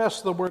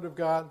 confess the Word of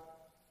God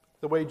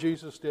the way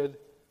Jesus did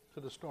to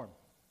the storm.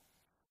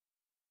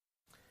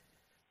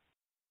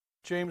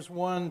 James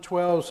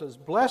 1:12 says,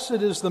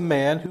 "Blessed is the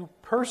man who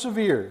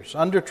perseveres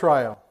under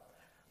trial.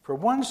 For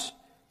once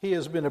he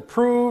has been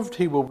approved,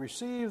 he will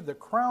receive the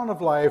crown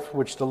of life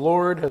which the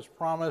Lord has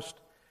promised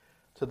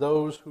to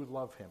those who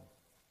love him."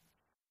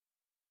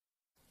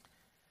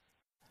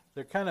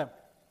 There are kind of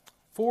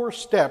 4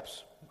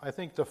 steps, I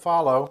think, to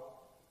follow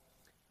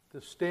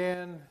to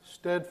stand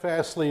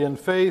steadfastly in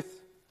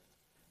faith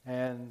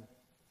and,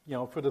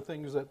 for the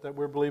things that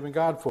we're believing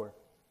God for.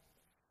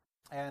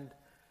 And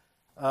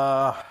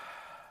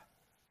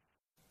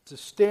to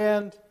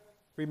stand,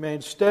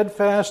 remain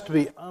steadfast, to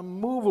be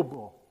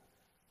unmovable.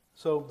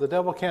 So the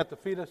devil can't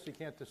defeat us, he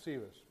can't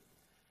deceive us.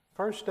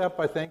 First step,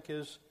 I think,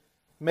 is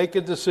make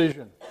a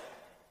decision.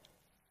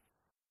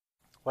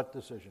 What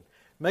decision?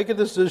 Make a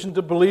decision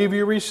to believe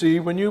you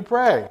receive when you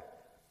pray.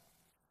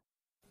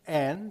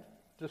 And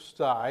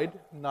decide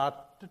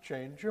not to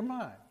change your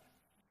mind.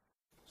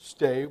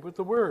 Stay with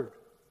the Word.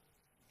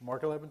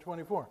 Mark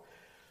 11:24.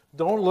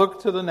 Don't look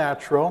to the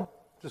natural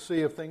to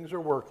see if things are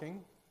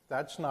working.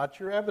 That's not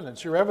your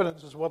evidence. Your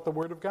evidence is what the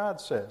Word of God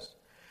says.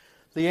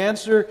 The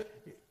answer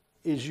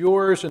is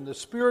yours in the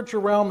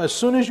spiritual realm as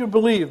soon as you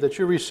believe that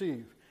you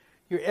receive.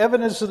 Your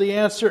evidence of the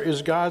answer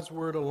is God's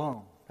Word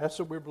alone. That's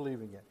what we're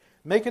believing in.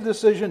 Make a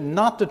decision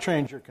not to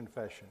change your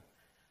confession.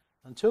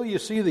 Until you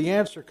see the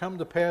answer come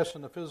to pass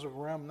in the physical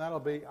realm,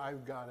 that'll be,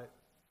 I've got it.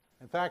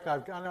 In fact,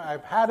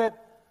 I've had it,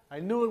 I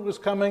knew it was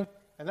coming,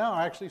 and now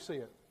I actually see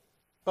it.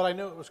 But I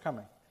knew it was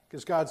coming,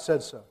 because God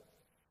said so.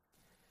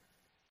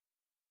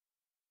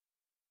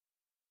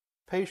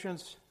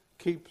 Patience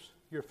keeps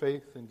your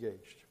faith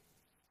engaged.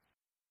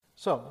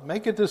 So,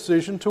 make a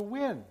decision to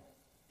win.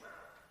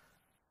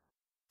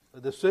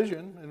 The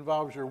decision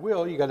involves your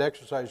will. You've got to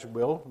exercise your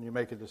will when you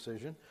make a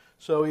decision.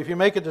 So if you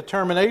make a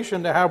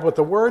determination to have what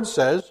the Word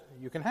says,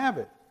 you can have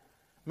it.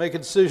 Make a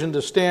decision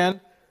to stand,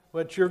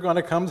 but you're going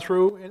to come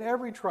through in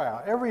every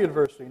trial, every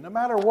adversity. No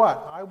matter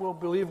what, I will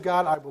believe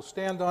God, I will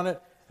stand on it,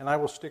 and I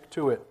will stick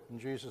to it in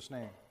Jesus'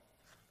 name.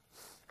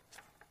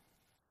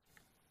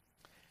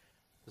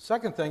 The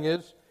second thing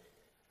is,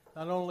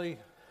 not only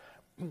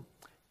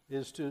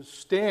is to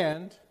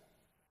stand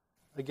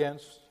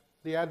against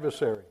the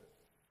adversary.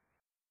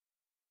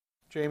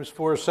 James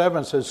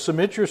 4:7 says,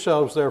 "Submit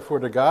yourselves therefore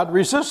to God,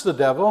 resist the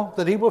devil,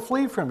 that he will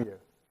flee from you."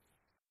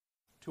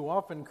 Too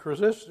often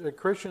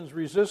Christians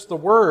resist the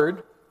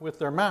Word with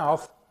their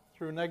mouth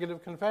through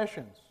negative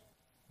confessions.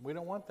 We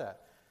don't want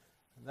that.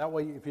 And that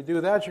way, if you do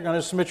that, you're going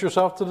to submit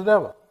yourself to the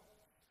devil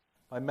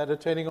by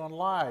meditating on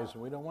lies,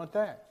 and we don't want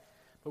that.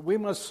 But we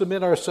must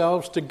submit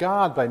ourselves to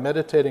God by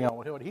meditating on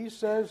what He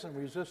says and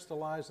resist the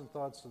lies and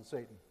thoughts of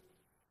Satan.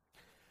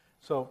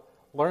 So,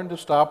 learn to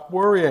stop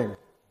worrying.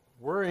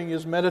 Worrying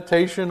is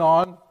meditation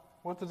on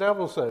what the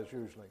devil says,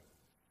 usually.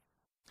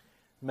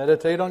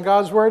 Meditate on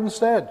God's Word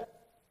instead.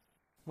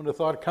 When a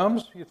thought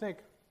comes, you think,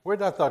 where'd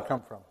that thought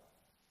come from?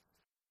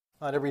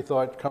 Not every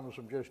thought comes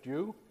from just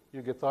you.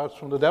 You get thoughts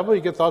from the devil, you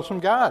get thoughts from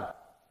God.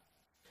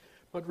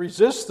 But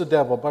resist the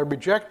devil by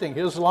rejecting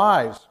his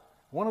lies,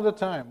 one at a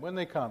time, when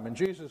they come, in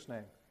Jesus'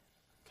 name.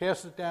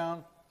 Cast it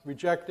down,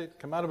 reject it,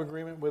 come out of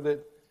agreement with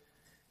it.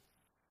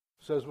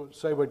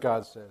 Say what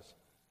God says.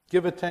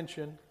 Give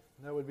attention.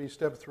 That would be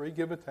step 3.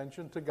 Give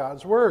attention to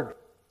God's Word.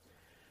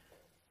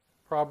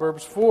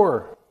 Proverbs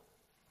 4,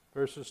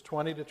 verses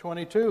 20 to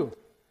 22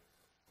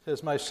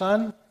 says, "My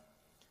son,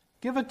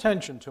 give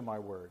attention to my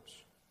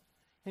words.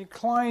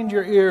 Incline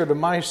your ear to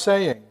my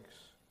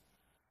sayings.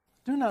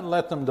 Do not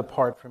let them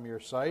depart from your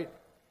sight.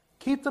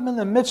 Keep them in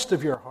the midst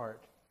of your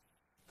heart,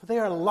 for they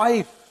are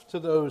life to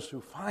those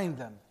who find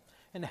them,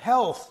 and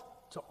health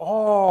to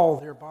all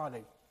their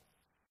body."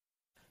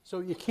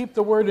 So you keep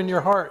the Word in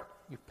your heart.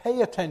 You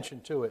pay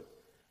attention to it.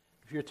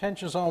 If your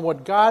attention is on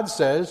what God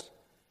says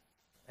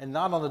and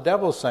not on the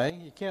devil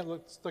saying, you can't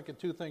look at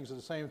two things at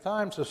the same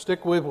time, so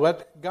stick with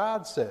what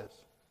God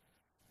says.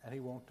 And He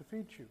won't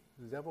defeat you.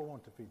 The devil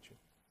won't defeat you.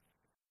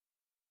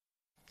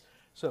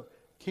 So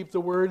keep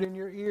the Word in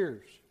your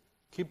ears.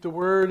 Keep the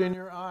Word in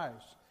your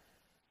eyes.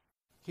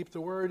 Keep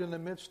the Word in the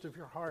midst of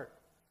your heart.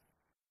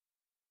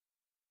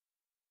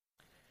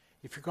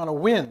 If you're going to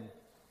win,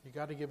 you've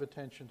got to give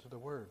attention to the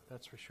Word,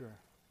 that's for sure.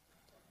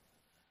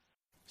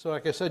 So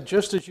like I said,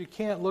 just as you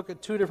can't look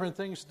at two different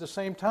things at the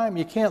same time,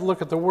 you can't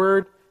look at the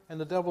Word and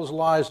the devil's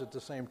lies at the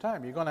same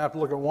time. You're going to have to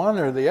look at one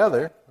or the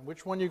other, and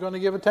which one you're going to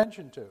give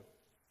attention to.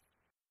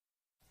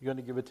 You're going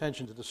to give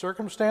attention to the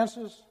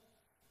circumstances,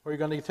 or you're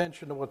going to give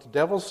attention to what the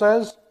devil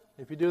says.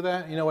 If you do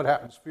that, you know what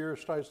happens. Fear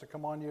starts to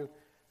come on you,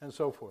 and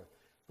so forth.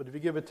 But if you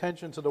give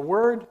attention to the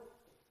Word,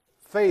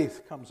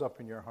 faith comes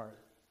up in your heart.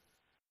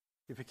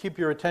 If you keep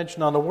your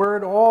attention on the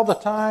Word all the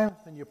time,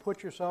 then you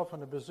put yourself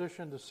in a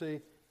position to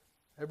see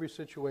every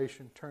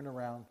situation turn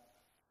around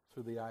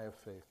through the eye of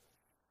faith.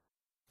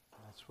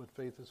 That's what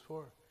faith is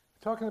for.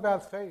 We're talking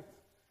about faith.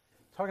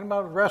 Talking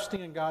about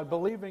resting in God,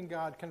 believing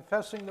God,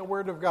 confessing the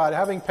Word of God,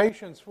 having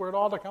patience for it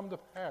all to come to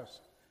pass.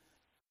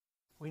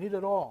 We need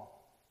it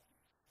all.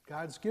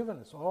 God's given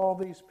us all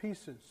these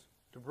pieces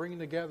to bring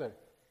together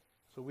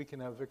so we can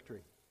have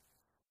victory.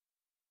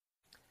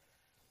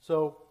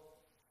 So,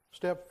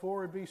 Step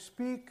 4 would be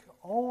speak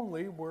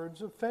only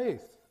words of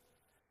faith.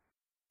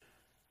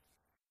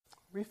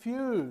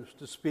 Refuse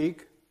to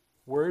speak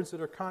words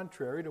that are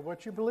contrary to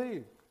what you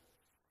believe,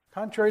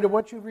 contrary to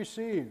what you've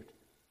received.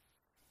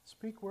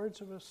 Speak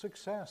words of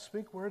success.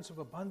 Speak words of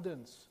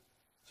abundance.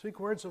 Speak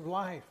words of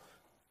life.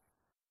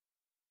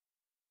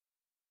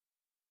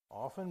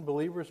 Often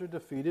believers are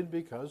defeated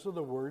because of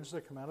the words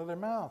that come out of their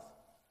mouth.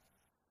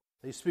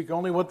 They speak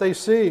only what they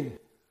see.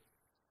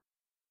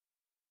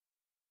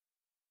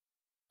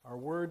 Our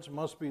words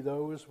must be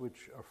those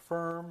which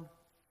affirm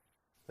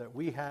that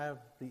we have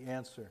the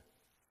answer.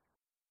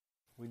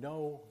 We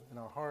know in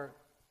our heart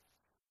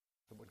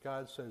that what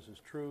God says is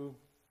true.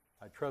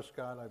 I trust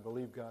God, I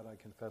believe God, I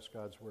confess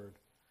God's word.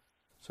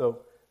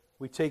 So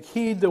we take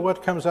heed to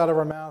what comes out of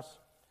our mouths,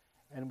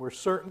 and we're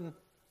certain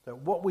that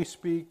what we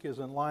speak is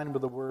in line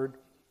with the word,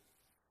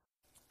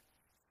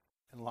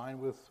 in line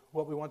with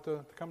what we want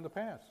to come to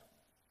pass.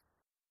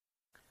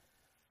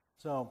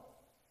 So,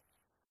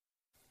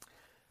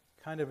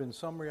 kind of in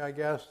summary, I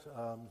guess,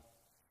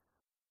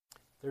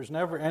 there's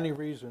never any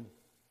reason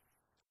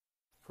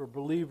for a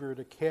believer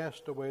to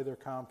cast away their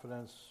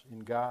confidence in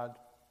God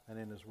and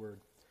in His Word.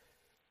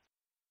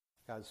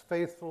 God's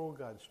faithful,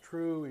 God's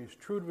true, He's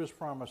true to His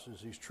promises,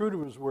 He's true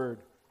to His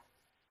Word.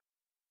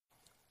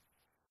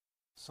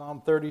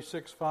 Psalm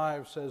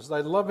 36:5 says,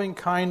 Thy loving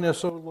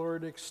kindness, O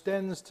Lord,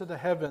 extends to the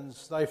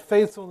heavens. Thy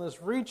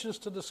faithfulness reaches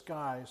to the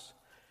skies.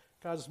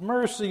 God's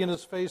mercy and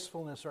His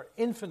faithfulness are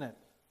infinite.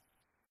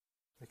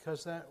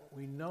 Because that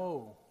we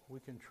know we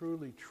can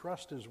truly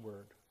trust His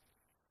Word.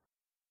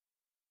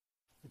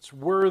 It's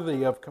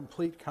worthy of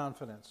complete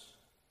confidence.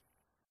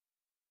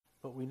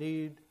 But we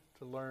need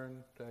to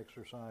learn to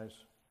exercise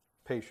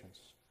patience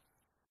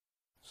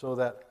so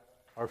that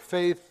our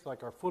faith,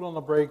 like our foot on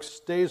the brakes,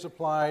 stays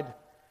applied,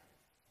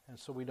 and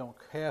so we don't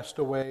cast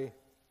away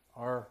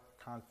our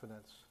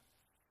confidence.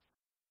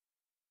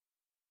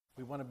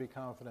 We want to be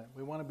confident.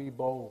 We want to be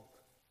bold.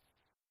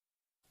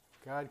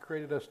 God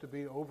created us to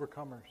be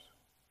overcomers.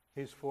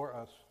 He's for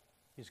us.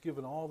 He's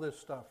given all this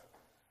stuff,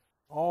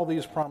 all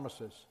these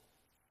promises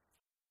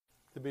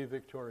to be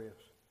victorious.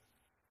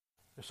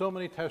 There's so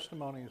many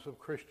testimonies of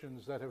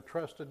Christians that have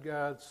trusted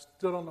God,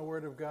 stood on the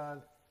Word of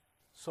God,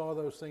 saw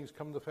those things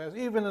come to pass,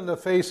 even in the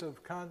face of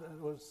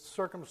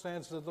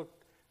circumstances that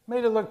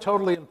made it look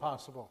totally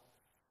impossible.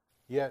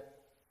 Yet,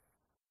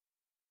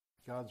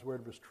 God's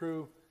Word was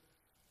true,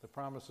 the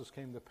promises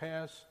came to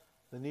pass,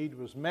 the need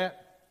was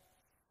met,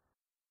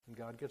 and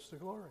God gets the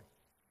glory.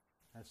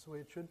 That's the way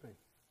it should be.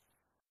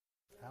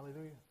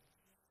 Hallelujah.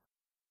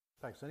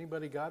 In fact, has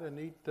anybody got a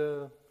neat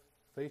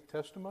faith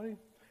testimony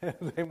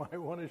they might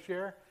want to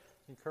share?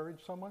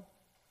 Encourage someone?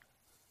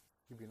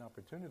 Give you an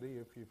opportunity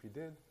if you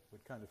did.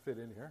 Would kind of fit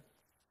in here,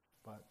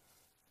 but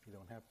you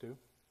don't have to.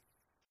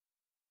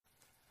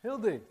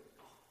 Hildy,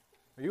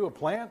 are you a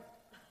plant?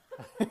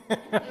 Now,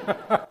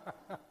 I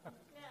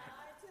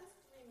just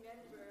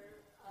remember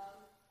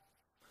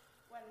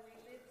when we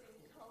lived in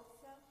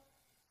Tulsa,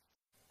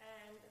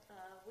 and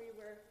we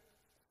were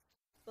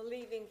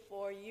believing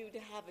for you to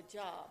have a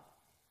job.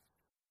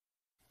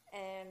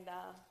 And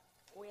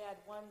we had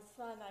one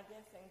son, I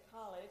guess, in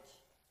college,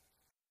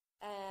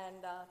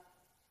 and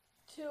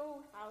 2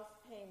 house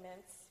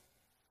payments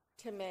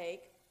to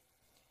make,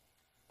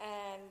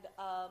 and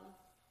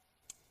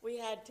we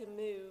had to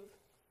move.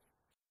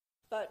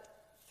 But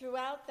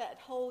throughout that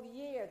whole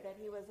year that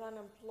he was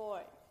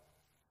unemployed,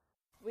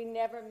 we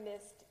never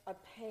missed a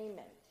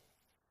payment.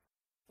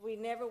 We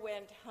never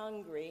went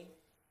hungry.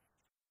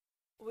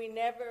 We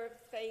never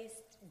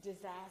faced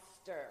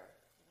disaster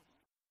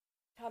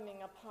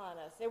coming upon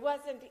us. It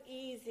wasn't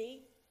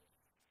easy.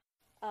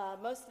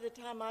 Most of the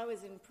time I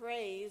was in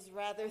praise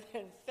rather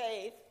than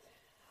faith,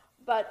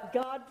 but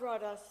God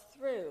brought us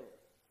through.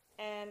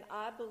 And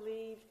I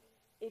believe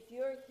if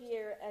you're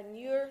here and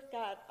you've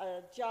got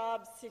a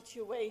job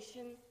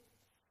situation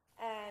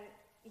and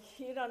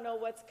you don't know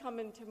what's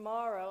coming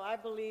tomorrow, I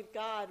believe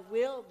God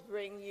will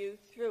bring you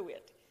through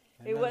it.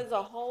 Amen. It was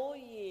a whole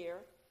year,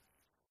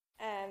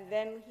 and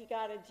then he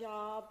got a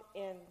job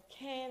in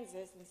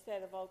Kansas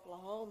instead of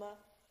Oklahoma.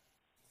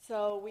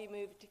 So we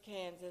moved to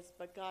Kansas,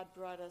 but God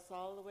brought us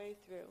all the way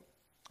through.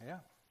 Yeah.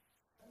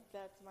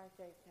 That's my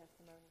faith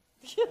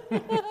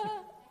testimony.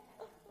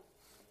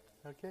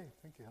 Okay,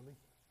 thank you, Helly.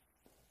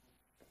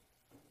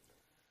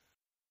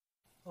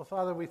 Well,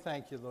 Father, we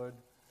thank you, Lord.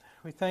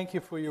 We thank you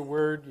for your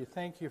word. You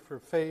thank you for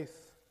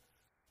faith.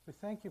 We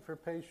thank you for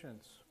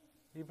patience.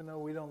 Even though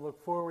we don't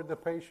look forward to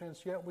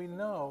patience, yet we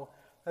know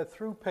that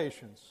through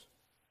patience,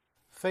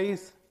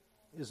 faith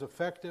is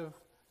effective.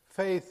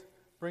 Faith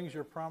brings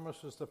your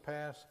promises to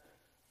pass.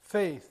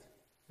 Faith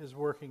is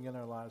working in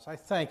our lives. I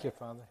thank you,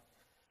 Father,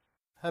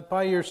 that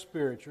by your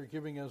Spirit you're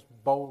giving us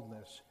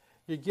boldness.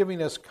 You're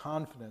giving us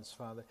confidence,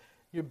 Father.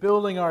 You're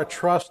building our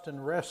trust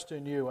and rest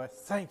in you. I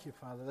thank you,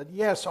 Father, that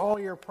yes, all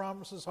your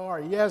promises are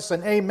yes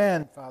and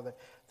amen, Father.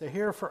 They're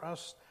here for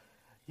us.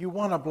 You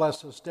want to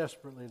bless us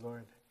desperately,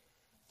 Lord.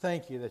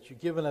 Thank you that you've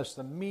given us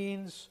the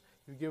means.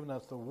 You've given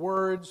us the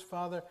words,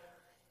 Father.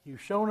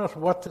 You've shown us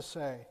what to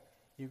say.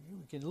 You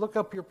can look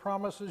up your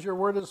promises. Your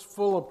word is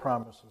full of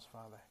promises,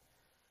 Father.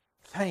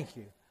 Thank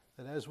you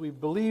that as we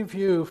believe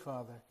you,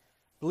 Father,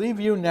 believe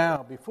you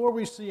now, before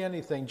we see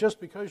anything, just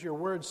because your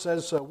word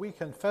says so, we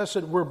confess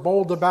it, we're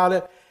bold about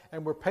it,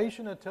 and we're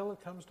patient until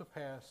it comes to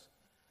pass.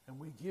 And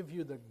we give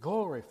you the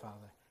glory,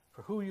 Father,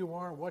 for who you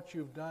are, what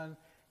you've done,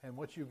 and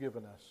what you've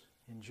given us.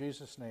 In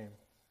Jesus' name,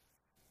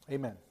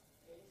 amen.